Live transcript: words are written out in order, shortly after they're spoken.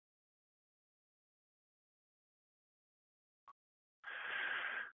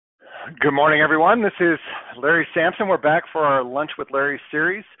Good morning, everyone. This is Larry Sampson. We're back for our Lunch with Larry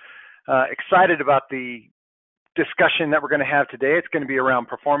series. Excited about the discussion that we're going to have today. It's going to be around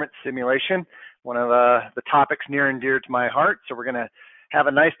performance simulation, one of the topics near and dear to my heart. So we're going to have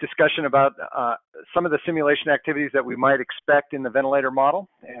a nice discussion about some of the simulation activities that we might expect in the ventilator model.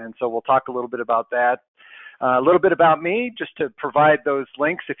 And so we'll talk a little bit about that. A little bit about me, just to provide those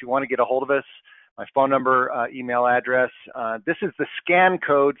links if you want to get a hold of us. My phone number, email address. This is the scan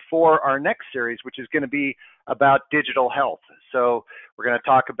code for our next series, which is going to be about digital health. So we're going to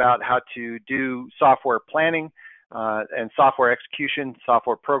talk about how to do software planning and software execution,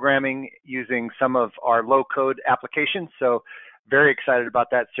 software programming using some of our low-code applications. So very excited about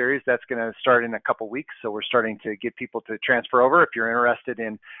that series. That's going to start in a couple weeks. So we're starting to get people to transfer over if you're interested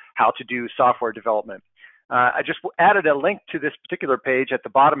in how to do software development. I just added a link to this particular page. At the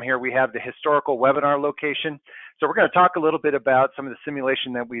bottom here, we have the historical webinar location. So we're going to talk a little bit about some of the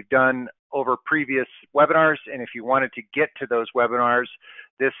simulation that we've done over previous webinars. And if you wanted to get to those webinars,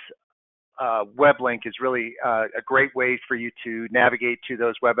 this web link is really a great way for you to navigate to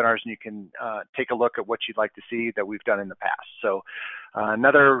those webinars, and you can take a look at what you'd like to see that we've done in the past. So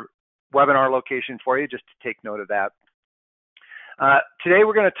another webinar location for you, just to take note of that. Today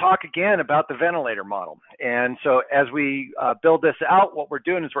we're going to talk again about the ventilator model. And so as we build this out, what we're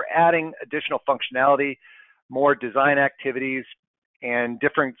doing is we're adding additional functionality, more design activities, and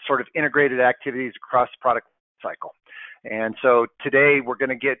different sort of integrated activities across the product cycle. And so today we're going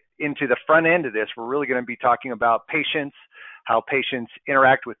to get into the front end of this. We're really going to be talking about patients, how patients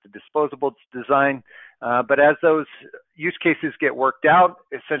interact with the disposable design. But as those use cases get worked out,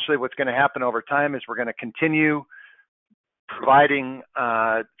 essentially what's going to happen over time is we're going to continue providing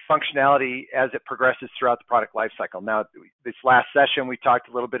functionality as it progresses throughout the product lifecycle. Now, this last session, we talked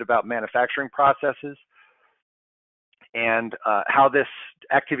a little bit about manufacturing processes and how this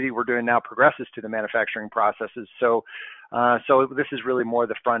activity we're doing now progresses to the manufacturing processes. So this is really more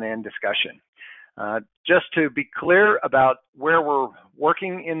the front end discussion. Just to be clear about where we're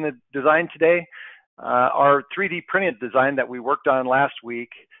working in the design today, our 3D printed design that we worked on last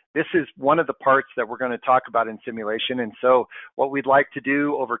week, this is one of the parts that we're going to talk about in simulation. And so what we'd like to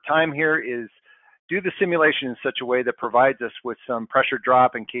do over time here is do the simulation in such a way that provides us with some pressure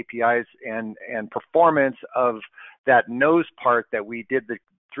drop and KPIs and performance of that nose part that we did the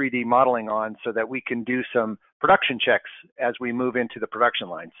 3D modeling on, so that we can do some production checks as we move into the production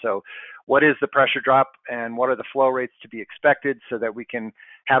line. So what is the pressure drop and what are the flow rates to be expected, so that we can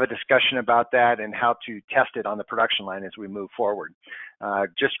have a discussion about that and how to test it on the production line as we move forward.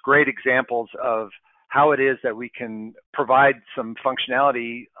 Just great examples of how it is that we can provide some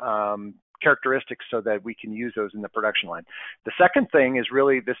functionality characteristics so that we can use those in the production line. The second thing is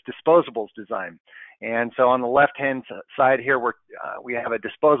really this disposables design. And so on the left-hand side here, we have a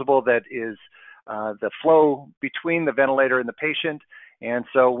disposable that is the flow between the ventilator and the patient. And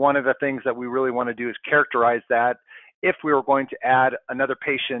so one of the things that we really want to do is characterize that if we were going to add another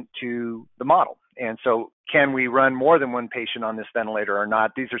patient to the model. And so can we run more than one patient on this ventilator or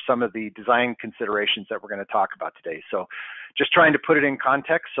not? These are some of the design considerations that we're going to talk about today. So just trying to put it in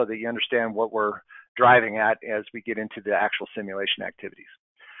context so that you understand what we're driving at as we get into the actual simulation activities.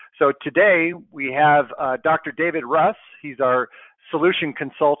 So today we have Dr. David Russ. He's our solution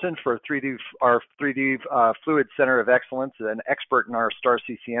consultant for our 3D Fluid Center of Excellence, an expert in our STAR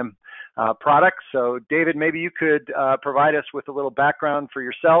CCM product. So David, maybe you could provide us with a little background for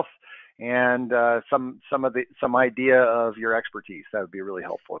yourself and some idea of your expertise. That would be really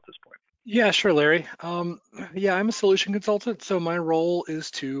helpful at this point. Yeah, sure, Larry. Yeah, I'm a solution consultant, so my role is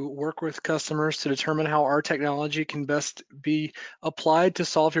to work with customers to determine how our technology can best be applied to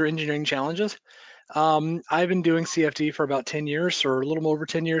solve your engineering challenges. I've been doing CFD for about 10 years, or a little over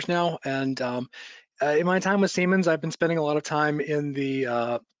 10 years now, and in my time with Siemens, I've been spending a lot of time in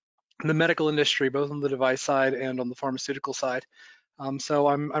the medical industry, both on the device side and on the pharmaceutical side. So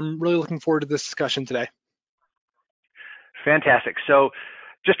I'm really looking forward to this discussion today. Fantastic. So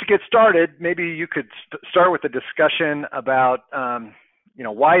just to get started, maybe you could start with a discussion about,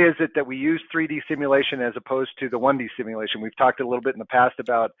 why is it that we use 3D simulation as opposed to the 1D simulation? We've talked a little bit in the past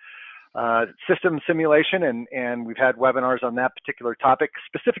about system simulation, and we've had webinars on that particular topic,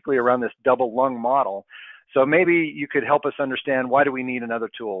 specifically around this double lung model. So maybe you could help us understand, why do we need another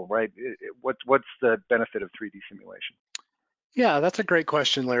tool, right? What's the benefit of 3D simulation? Yeah, that's a great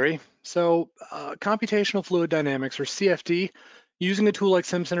question, Larry. So computational fluid dynamics, or CFD, using a tool like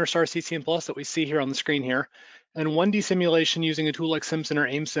SimCenter or STAR CCM Plus that we see here on the screen here, and 1D simulation using a tool like SimCenter or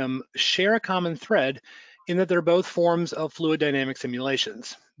AimSim share a common thread in that they're both forms of fluid dynamic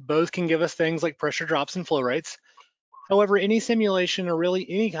simulations. Both can give us things like pressure drops and flow rates. However, any simulation or really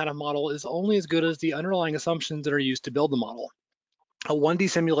any kind of model is only as good as the underlying assumptions that are used to build the model. A 1D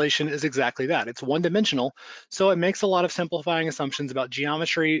simulation is exactly that. It's one-dimensional, so it makes a lot of simplifying assumptions about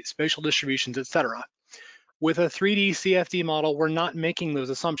geometry, spatial distributions, etc. With a 3D CFD model, we're not making those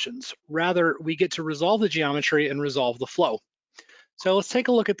assumptions. Rather, we get to resolve the geometry and resolve the flow. So let's take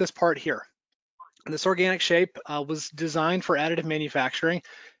a look at this part here. This organic shape was designed for additive manufacturing,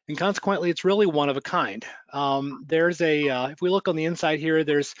 and consequently, it's really one of a kind. If we look on the inside here,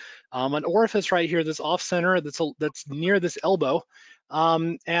 there's an orifice right here that's off center, that's near this elbow,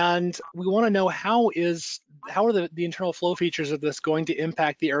 and we want to know how are the internal flow features of this going to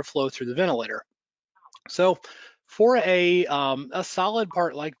impact the airflow through the ventilator. So for a solid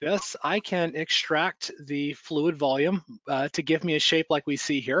part like this, I can extract the fluid volume to give me a shape like we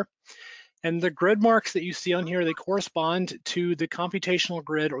see here. And the grid marks that you see on here, they correspond to the computational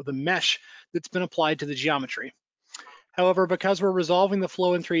grid or the mesh that's been applied to the geometry. However, because we're resolving the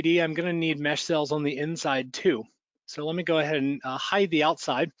flow in 3D, I'm going to need mesh cells on the inside too. So let me go ahead and hide the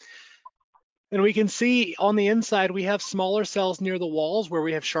outside. And we can see on the inside, we have smaller cells near the walls where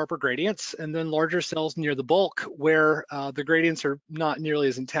we have sharper gradients, and then larger cells near the bulk where the gradients are not nearly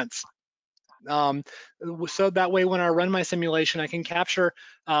as intense. So that way, when I run my simulation, I can capture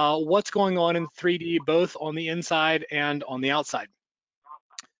what's going on in 3D, both on the inside and on the outside.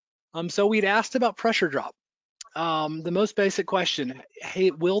 So we'd asked about pressure drop. The most basic question, hey,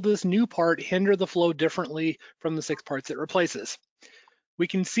 will this new part hinder the flow differently from the 6 parts it replaces? We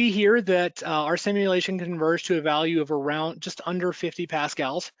can see here that our simulation converged to a value of around just under 50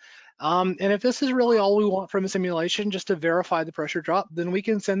 pascals. And if this is really all we want from a simulation, just to verify the pressure drop, then we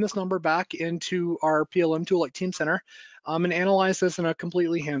can send this number back into our PLM tool like Teamcenter and analyze this in a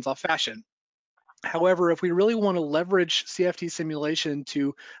completely hands-off fashion. However, if we really want to leverage CFD simulation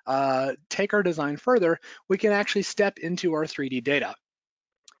to take our design further, we can actually step into our 3D data.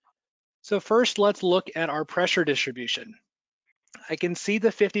 So first, let's look at our pressure distribution. I can see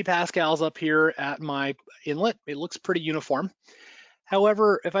the 50 pascals up here at my inlet. It looks pretty uniform.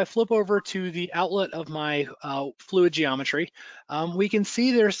 However, if I flip over to the outlet of my fluid geometry, we can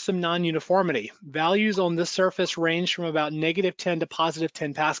see there's some non-uniformity. Values on this surface range from about -10 to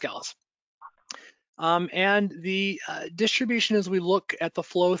 +10 pascals. And the distribution as we look at the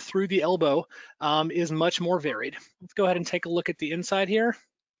flow through the elbow is much more varied. Let's go ahead and take a look at the inside here.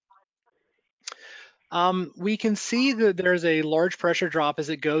 We can see that there's a large pressure drop as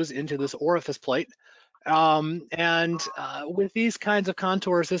it goes into this orifice plate. With these kinds of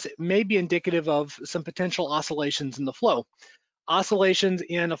contours, this may be indicative of some potential oscillations in the flow. Oscillations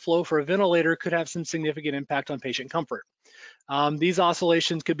in a flow for a ventilator could have some significant impact on patient comfort. These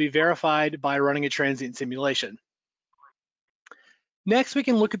oscillations could be verified by running a transient simulation. Next, we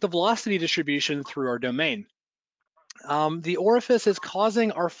can look at the velocity distribution through our domain. The orifice is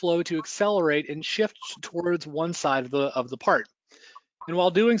causing our flow to accelerate and shift towards one side of the part. And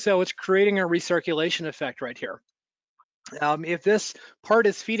while doing so, it's creating a recirculation effect right here. If this part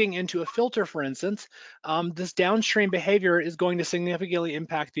is feeding into a filter, for instance, this downstream behavior is going to significantly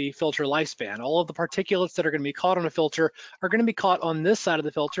impact the filter lifespan. All of the particulates that are going to be caught on a filter are going to be caught on this side of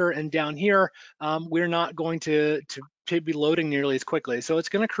the filter, and down here, we're not going to be loading nearly as quickly. So it's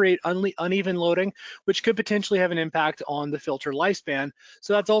going to create uneven loading, which could potentially have an impact on the filter lifespan.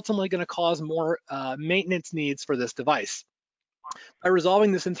 So that's ultimately going to cause more maintenance needs for this device. By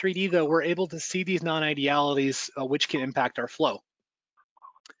resolving this in 3D, though, we're able to see these non-idealities, which can impact our flow.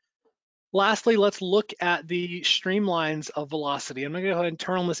 Lastly, let's look at the streamlines of velocity. I'm going to go ahead and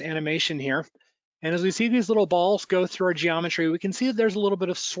turn on this animation here. And as we see these little balls go through our geometry, we can see that there's a little bit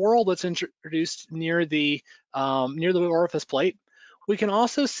of swirl that's introduced near the orifice plate. We can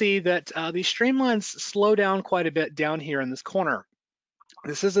also see that these streamlines slow down quite a bit down here in this corner.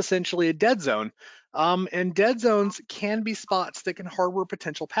 This is essentially a dead zone. And dead zones can be spots that can harbor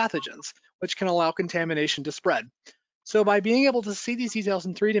potential pathogens, which can allow contamination to spread. So by being able to see these details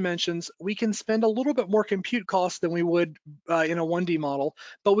in 3 dimensions, we can spend a little bit more compute costs than we would in a 1D model,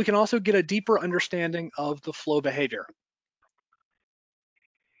 but we can also get a deeper understanding of the flow behavior.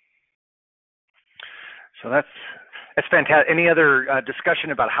 So that's fantastic. Any other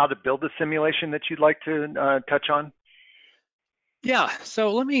discussion about how to build the simulation that you'd like to touch on? Yeah,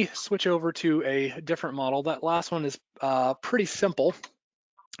 so let me switch over to a different model. That last one is pretty simple,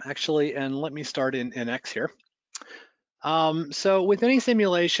 actually, and let me start in X here. So with any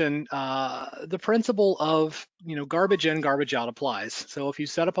simulation, the principle of garbage in, garbage out applies. So if you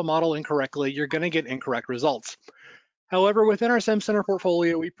set up a model incorrectly, you're going to get incorrect results. However, within our SimCenter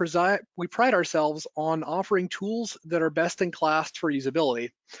portfolio, we pride ourselves on offering tools that are best in class for usability.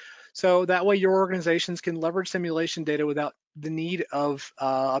 So that way your organizations can leverage simulation data without the need of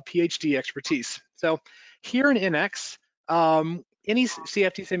a PhD expertise. So here in NX, any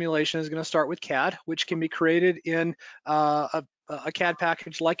CFD simulation is going to start with CAD, which can be created in a CAD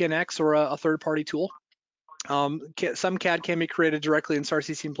package like NX or a third-party tool. Some CAD can be created directly in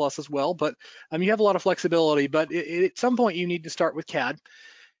StarCCM Plus as well, but you have a lot of flexibility. But at some point, you need to start with CAD.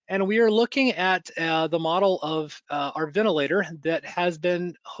 And we are looking at the model of our ventilator that has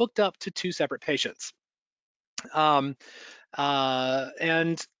been hooked up to 2 separate patients. And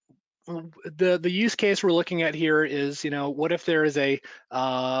the use case we're looking at here is, what if there is a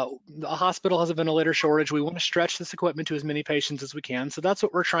hospital has a ventilator shortage? We want to stretch this equipment to as many patients as we can. So that's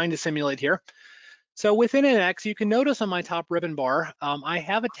what we're trying to simulate here. So within NX, you can notice on my top ribbon bar, I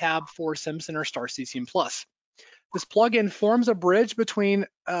have a tab for SimCenter StarCCM Plus. This plugin forms a bridge between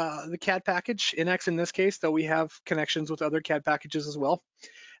the CAD package, NX in this case, though we have connections with other CAD packages as well.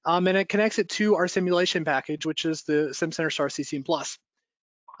 And it connects it to our simulation package, which is the SimCenter StarCCM Plus.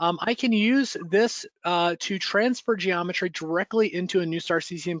 I can use this to transfer geometry directly into a new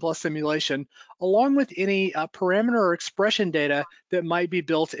StarCCM Plus simulation, along with any parameter or expression data that might be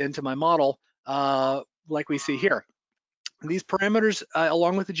built into my model, like we see here. These parameters,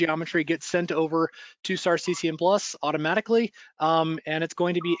 along with the geometry, get sent over to StarCCM Plus automatically, and it's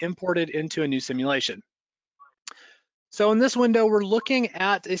going to be imported into a new simulation. So in this window, we're looking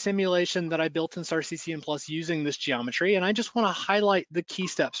at a simulation that I built in StarCCM Plus using this geometry, and I just want to highlight the key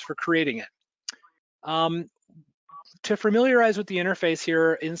steps for creating it. To familiarize with the interface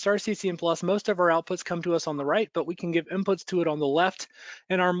here, in StarCCM Plus, most of our outputs come to us on the right, but we can give inputs to it on the left,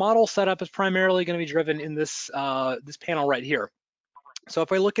 and our model setup is primarily going to be driven in this panel right here. So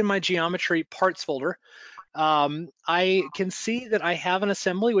if I look in my geometry parts folder, I can see that I have an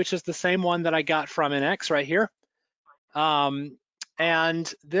assembly, which is the same one that I got from NX right here.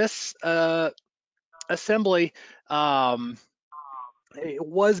 And this assembly it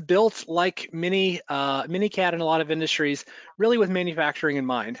was built like many CAD in a lot of industries, really with manufacturing in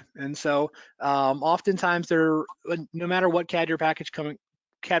mind. And so oftentimes no matter what CAD package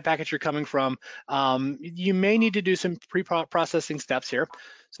you're coming from, you may need to do some pre-processing steps here.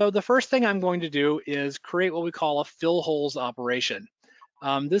 So the first thing I'm going to do is create what we call a fill holes operation.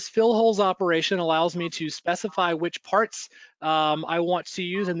 This fill holes operation allows me to specify which parts I want to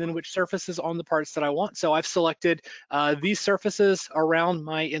use and then which surfaces on the parts that I want. So I've selected these surfaces around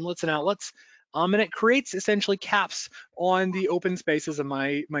my inlets and outlets, and it creates essentially caps on the open spaces of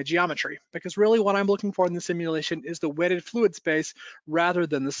my geometry, because really what I'm looking for in the simulation is the wetted fluid space rather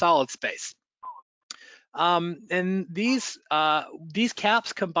than the solid space. And these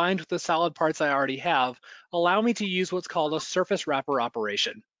caps combined with the solid parts I already have allow me to use what's called a surface wrapper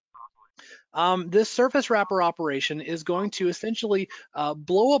operation. This surface wrapper operation is going to essentially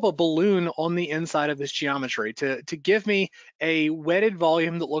blow up a balloon on the inside of this geometry to give me a wetted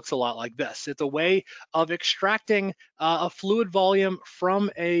volume that looks a lot like this. It's a way of extracting a fluid volume from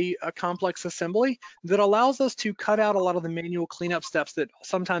a complex assembly that allows us to cut out a lot of the manual cleanup steps that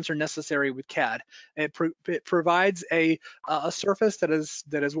sometimes are necessary with CAD. It provides a surface that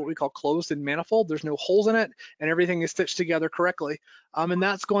is what we call closed and manifold. There's no holes in it, and everything is stitched together correctly. And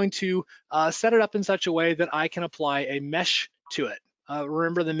that's going to set it up in such a way that I can apply a mesh to it.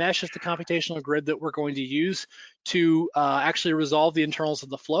 Remember, the mesh is the computational grid that we're going to use to actually resolve the internals of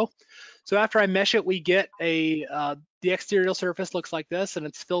the flow. So after I mesh it, we get the exterior surface looks like this, and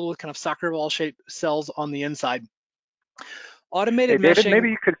it's filled with kind of soccer ball shaped cells on the inside. Automated David, meshing. maybe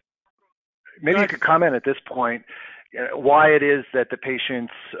you could comment at this point why it is that the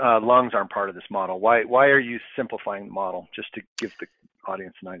patient's lungs aren't part of this model. Why are you simplifying the model, just to give the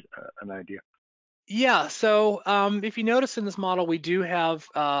audience an idea? Yeah, so if you notice in this model, we do have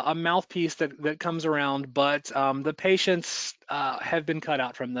a mouthpiece that comes around, but the patients have been cut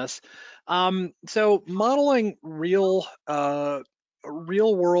out from this. So modeling real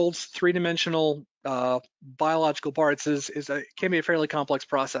world 3-dimensional biological parts can be a fairly complex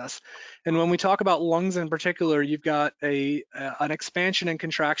process. And when we talk about lungs in particular, you've got an expansion and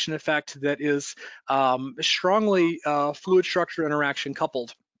contraction effect that is strongly fluid structure interaction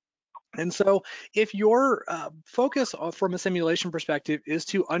coupled. And so if your focus from a simulation perspective is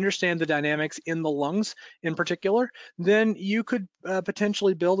to understand the dynamics in the lungs in particular, then you could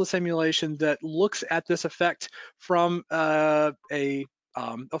potentially build a simulation that looks at this effect from a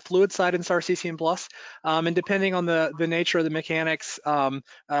fluid side in StarCCM Plus, and depending on the nature of the mechanics,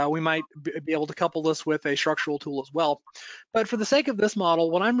 we might be able to couple this with a structural tool as well. But for the sake of this model,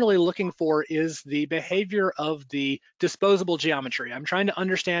 what I'm really looking for is the behavior of the disposable geometry. I'm trying to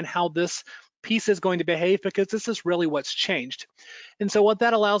understand how this piece is going to behave, because this is really what's changed. And so what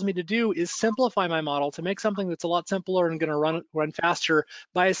that allows me to do is simplify my model to make something that's a lot simpler and going to run faster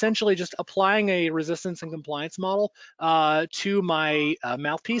by essentially just applying a resistance and compliance model to my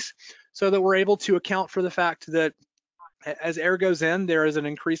mouthpiece, so that we're able to account for the fact that as air goes in, there is an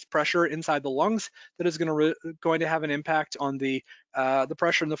increased pressure inside the lungs that is going to have an impact on the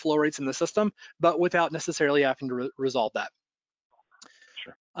pressure and the flow rates in the system, but without necessarily having to resolve that.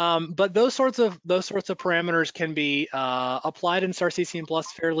 But those sorts of parameters can be applied in StarCCM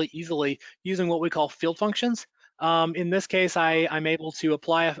Plus fairly easily using what we call field functions. In this case, I'm able to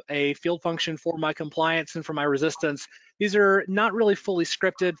apply a field function for my compliance and for my resistance. These are not really fully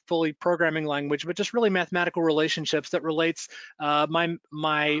scripted, fully programming language, but just really mathematical relationships that relates my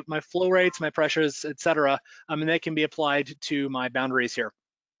flow rates, my pressures, etc. And they can be applied to my boundaries here.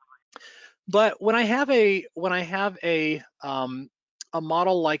 But when I have a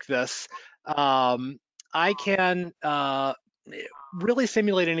model like this, I can really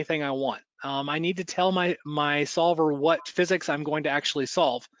simulate anything I want. I need to tell my solver what physics I'm going to actually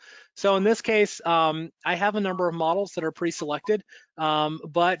solve. So in this case, I have a number of models that are pre-selected,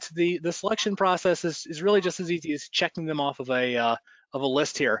 but the selection process is really just as easy as checking them off of a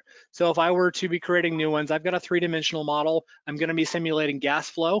list here. So if I were to be creating new ones, I've got a 3-dimensional model. I'm going to be simulating gas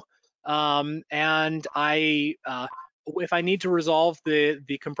flow, and if I need to resolve the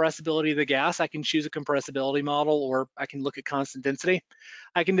compressibility of the gas, I can choose a compressibility model, or I can look at constant density.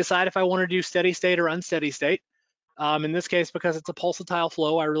 I can decide if I want to do steady state or unsteady state. In this case, because it's a pulsatile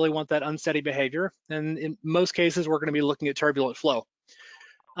flow, I really want that unsteady behavior. And in most cases, we're going to be looking at turbulent flow.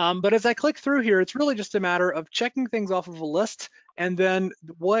 But as I click through here, it's really just a matter of checking things off of a list, and then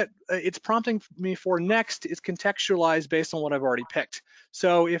what it's prompting me for next is contextualized based on what I've already picked.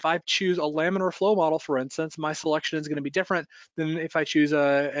 So if I choose a laminar flow model, for instance, my selection is going to be different than if I choose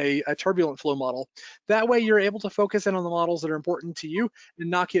a turbulent flow model. That way you're able to focus in on the models that are important to you and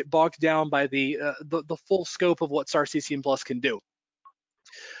not get bogged down by the full scope of what StarCCM Plus can do.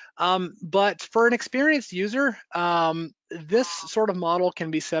 But for an experienced user, this sort of model can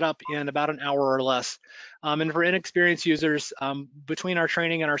be set up in about an hour or less. And for inexperienced users, between our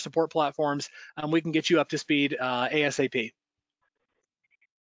training and our support platforms, we can get you up to speed ASAP.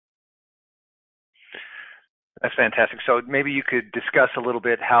 That's fantastic. So maybe you could discuss a little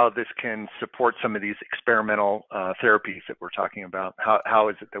bit how this can support some of these experimental therapies that we're talking about. How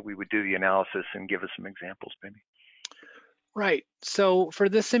is it that we would do the analysis, and give us some examples, maybe? Right. So for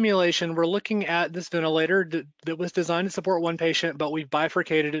this simulation, we're looking at this ventilator that was designed to support one patient, but we've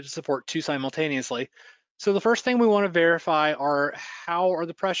bifurcated it to support 2 simultaneously. So the first thing we want to verify are how are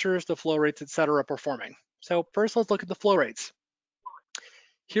the pressures, the flow rates, et cetera, performing. So first, let's look at the flow rates.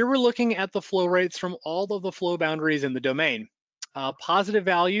 Here we're looking at the flow rates from all of the flow boundaries in the domain. Positive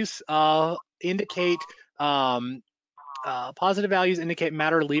values indicate matter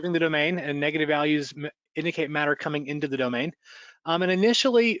leaving the domain, and negative values indicate matter coming into the domain. And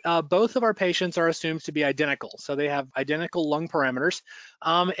initially, both of our patients are assumed to be identical. So they have identical lung parameters.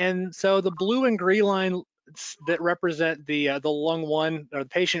 And so the blue and green line that represent the lung 1, or the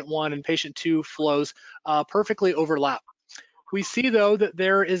patient 1 and patient 2 flows perfectly overlap. We see, though, that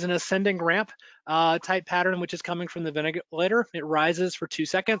there is an ascending ramp type pattern, which is coming from the ventilator. It rises for 2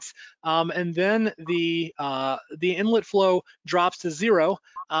 seconds, and then the inlet flow drops to 0,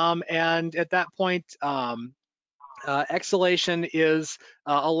 and at that point, exhalation is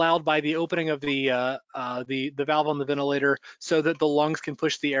allowed by the opening of the valve on the ventilator, so that the lungs can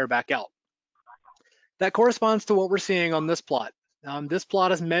push the air back out. That corresponds to what we're seeing on this plot. This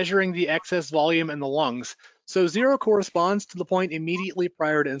plot is measuring the excess volume in the lungs. So 0 corresponds to the point immediately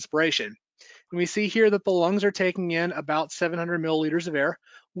prior to inspiration. And we see here that the lungs are taking in about 700 milliliters of air,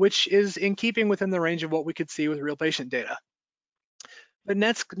 which is in keeping within the range of what we could see with real patient data. But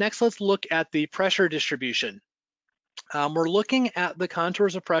next let's look at the pressure distribution. We're looking at the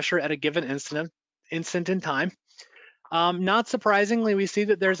contours of pressure at a given instant in time. Not surprisingly, we see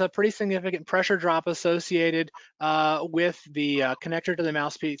that there's a pretty significant pressure drop associated with the connector to the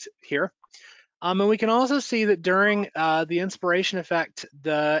mouthpiece here. And we can also see that during the inspiration effect,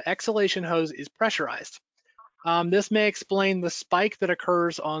 the exhalation hose is pressurized. This may explain the spike that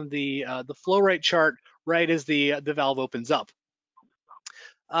occurs on the flow rate chart right as the valve opens up.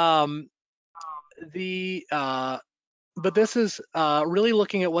 But this is really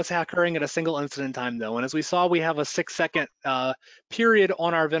looking at what's occurring at a single instant in time, though. And as we saw, we have a 6-second period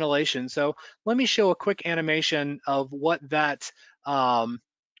on our ventilation. So let me show a quick animation of what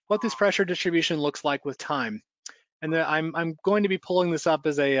this pressure distribution looks like with time. And I'm going to be pulling this up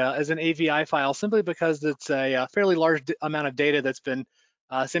as an AVI file, simply because it's a fairly large amount of data that's been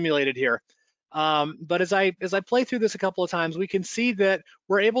simulated here. But as I play through this a couple of times, we can see that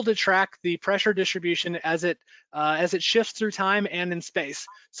we're able to track the pressure distribution as it shifts through time and in space.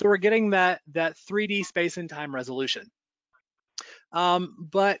 So we're getting that 3D space and time resolution.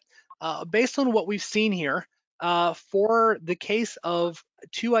 But based on what we've seen here, for the case of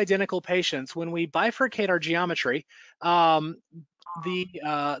two identical patients, when we bifurcate our geometry,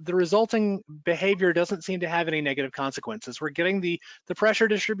 the resulting behavior doesn't seem to have any negative consequences. We're getting the pressure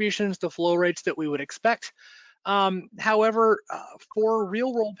distributions, the flow rates that we would expect. However, for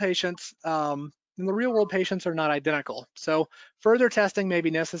real-world patients, and the real-world patients are not identical. So further testing may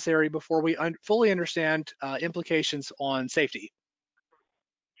be necessary before we fully understand implications on safety.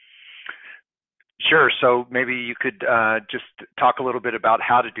 Sure. So maybe you could just talk a little bit about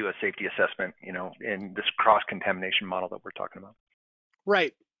how to do a safety assessment, you know, in this cross-contamination model that we're talking about.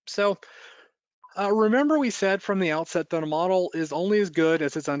 Right. So remember we said from the outset that a model is only as good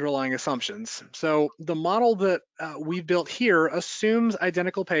as its underlying assumptions. So the model that we've built here assumes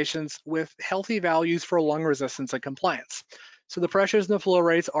identical patients with healthy values for lung resistance and compliance. So the pressures and the flow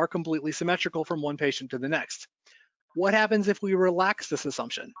rates are completely symmetrical from one patient to the next. What happens if we relax this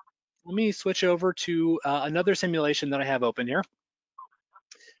assumption? Let me switch over to another simulation that I have open here.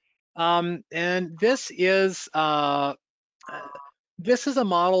 And this is a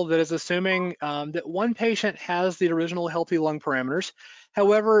model that is assuming that one patient has the original healthy lung parameters.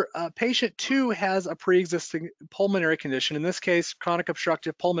 However, patient 2 has a pre-existing pulmonary condition, in this case, chronic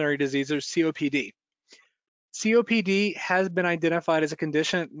obstructive pulmonary disease, or COPD. COPD has been identified as a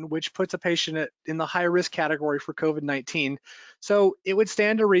condition which puts a patient in the high risk category for COVID-19. So it would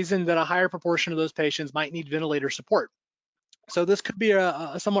stand to reason that a higher proportion of those patients might need ventilator support. So this could be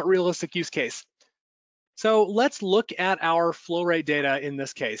a somewhat realistic use case. So let's look at our flow rate data in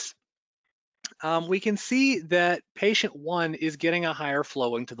this case. We can see that patient 1 is getting a higher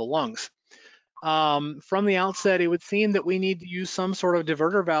flow into the lungs. From the outset, it would seem that we need to use some sort of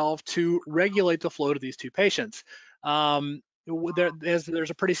diverter valve to regulate the flow to these two patients. There's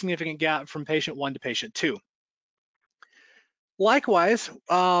a pretty significant gap from patient 1 to patient 2. Likewise,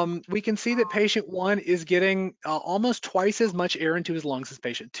 we can see that patient 1 is getting almost twice as much air into his lungs as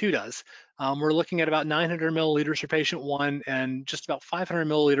patient 2 does. We're looking at about 900 milliliters for patient 1 and just about 500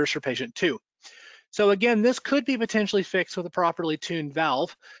 milliliters for patient 2. So again, this could be potentially fixed with a properly tuned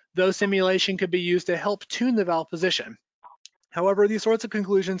valve, though simulation could be used to help tune the valve position. However, these sorts of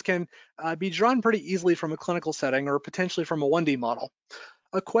conclusions can be drawn pretty easily from a clinical setting or potentially from a 1D model.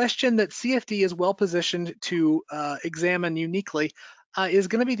 A question that CFD is well positioned to examine uniquely is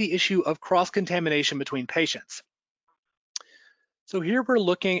going to be the issue of cross-contamination between patients. So here we're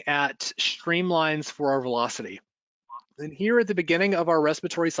looking at streamlines for our velocity. And here at the beginning of our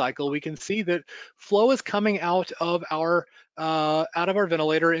respiratory cycle, we can see that flow is coming out of our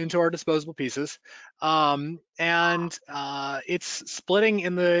ventilator into our disposable pieces, and it's splitting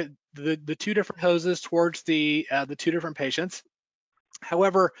in the two different hoses towards the two different patients.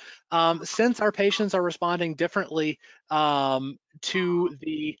 However, since our patients are responding differently to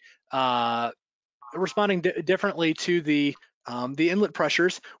the inlet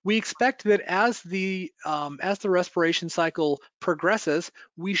pressures, we expect that as the respiration cycle progresses,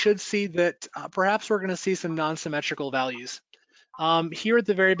 we should see that perhaps we're going to see some non-symmetrical values. Here at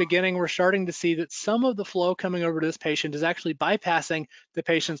the very beginning, we're starting to see that some of the flow coming over to this patient is actually bypassing the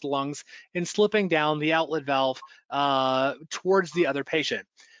patient's lungs and slipping down the outlet valve towards the other patient,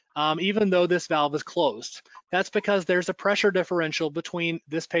 even though this valve is closed. That's because there's a pressure differential between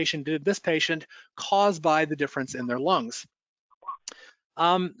this patient and this patient caused by the difference in their lungs.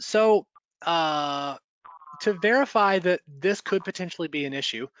 To verify that this could potentially be an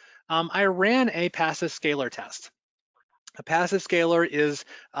issue, I ran a passive scalar test. A passive scalar is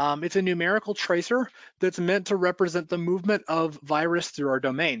it's a numerical tracer that's meant to represent the movement of virus through our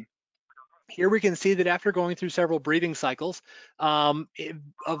domain. Here we can see that after going through several breathing cycles, a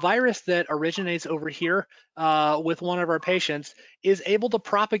virus that originates over here with one of our patients is able to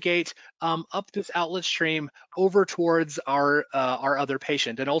propagate up this outlet stream over towards our other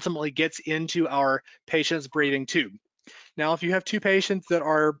patient and ultimately gets into our patient's breathing tube. Now, if you have two patients that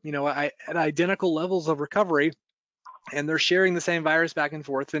are, at identical levels of recovery, and they're sharing the same virus back and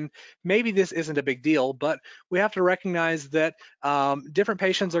forth, and maybe this isn't a big deal, but we have to recognize that different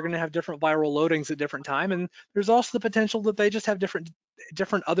patients are going to have different viral loadings at different time, and there's also the potential that they just have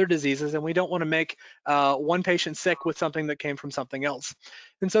different other diseases, and we don't want to make one patient sick with something that came from something else.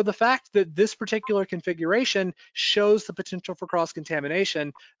 And so the fact that this particular configuration shows the potential for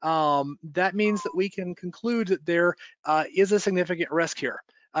cross-contamination, that means that we can conclude that there is a significant risk here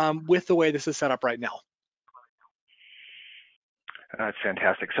with the way this is set up right now. That's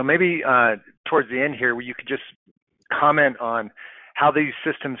fantastic. So maybe towards the end here, you could just comment on how these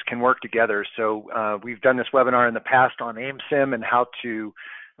systems can work together. So we've done this webinar in the past on AIM-SIM and how to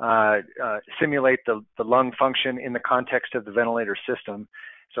simulate the lung function in the context of the ventilator system.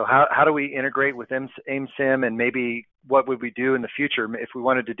 So how do we integrate with AIM-SIM, and maybe what would we do in the future if we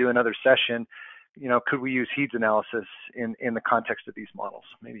wanted to do another session? You know, could we use HEEDS analysis in the context of these models?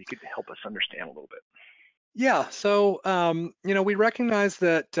 Maybe you could help us understand a little bit. Yeah, so you know, we recognize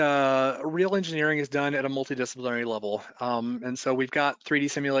that real engineering is done at a multidisciplinary level, and so we've got 3D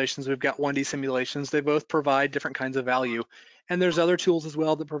simulations, we've got 1D simulations. They both provide different kinds of value, and there's other tools as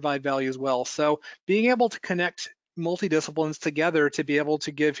well that provide value as well. So being able to connect multidisciplines together to be able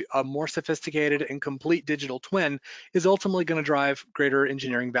to give a more sophisticated and complete digital twin is ultimately going to drive greater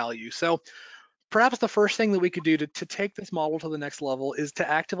engineering value. So perhaps the first thing that we could do to take this model to the next level is to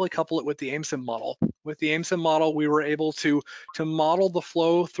actively couple it with the AIM-SIM model. With the AIM-SIM model, we were able to model the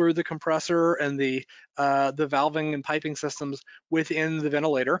flow through the compressor and the valving and piping systems within the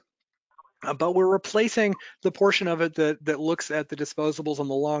ventilator. But we're replacing the portion of it that looks at the disposables on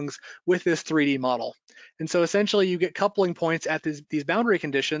the lungs with this 3D model. And so essentially you get coupling points at these boundary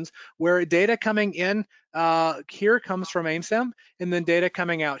conditions where data coming in here comes from AIM-SIM, and then data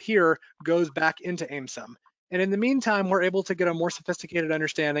coming out here goes back into AIM-SIM. And in the meantime, we're able to get a more sophisticated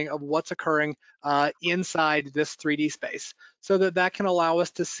understanding of what's occurring inside this 3D space, so that can allow us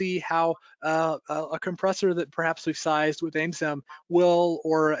to see how a compressor that perhaps we've sized with AIM-SIM will,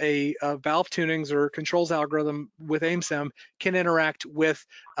 or a valve tunings or controls algorithm with AIM-SIM can interact with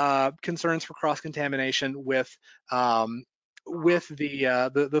concerns for cross-contamination with the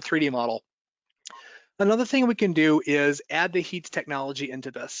 3D model. Another thing we can do is add the HEETS technology into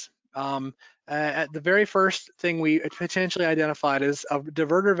this. At the very first thing we potentially identified is a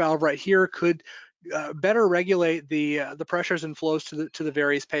diverter valve right here could better regulate the pressures and flows to the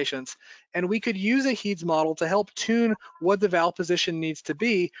various patients, and we could use a HEEDS model to help tune what the valve position needs to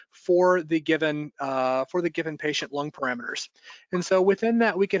be for the given patient lung parameters. And so within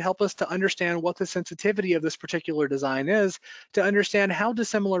that, we could help us to understand what the sensitivity of this particular design is, to understand how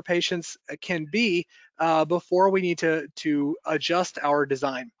dissimilar patients can be before we need to adjust our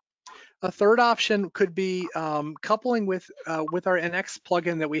design. A third option could be coupling with our NX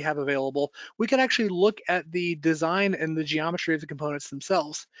plugin that we have available. We can actually look at the design and the geometry of the components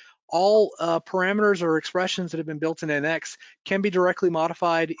themselves. All parameters or expressions that have been built in NX can be directly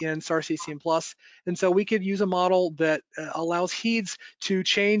modified in SAR-CCM+, and so we could use a model that allows HEEDS to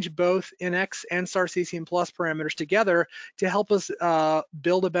change both NX and SAR-CCM+ parameters together to help us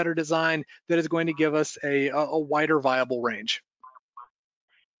build a better design that is going to give us a wider viable range.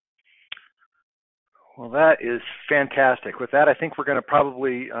 Well, that is fantastic. With that, I think we're going to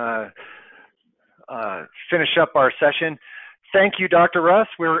probably finish up our session. Thank you, Dr. Russ.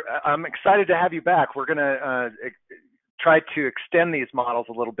 I'm excited to have you back. We're going to try to extend these models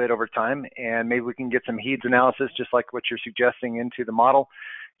a little bit over time, and maybe we can get some HEEDS analysis, just like what you're suggesting, into the model,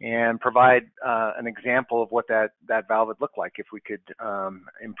 and provide an example of what that valve would look like if we could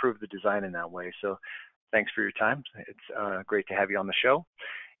improve the design in that way. So thanks for your time. It's great to have you on the show.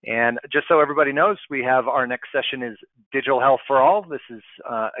 And just so everybody knows, we have our next session is Digital Health for All. This is,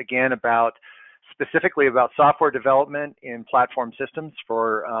 again, specifically about software development in platform systems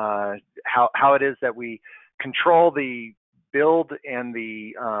for how it is that we control the build and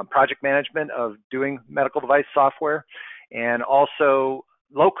the project management of doing medical device software, and also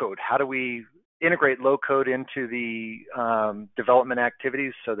low code. How do we integrate low code into the development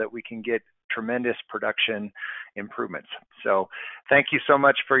activities so that we can get tremendous production improvements? So thank you so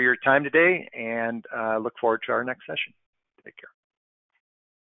much for your time today, and look forward to our next session. Take care.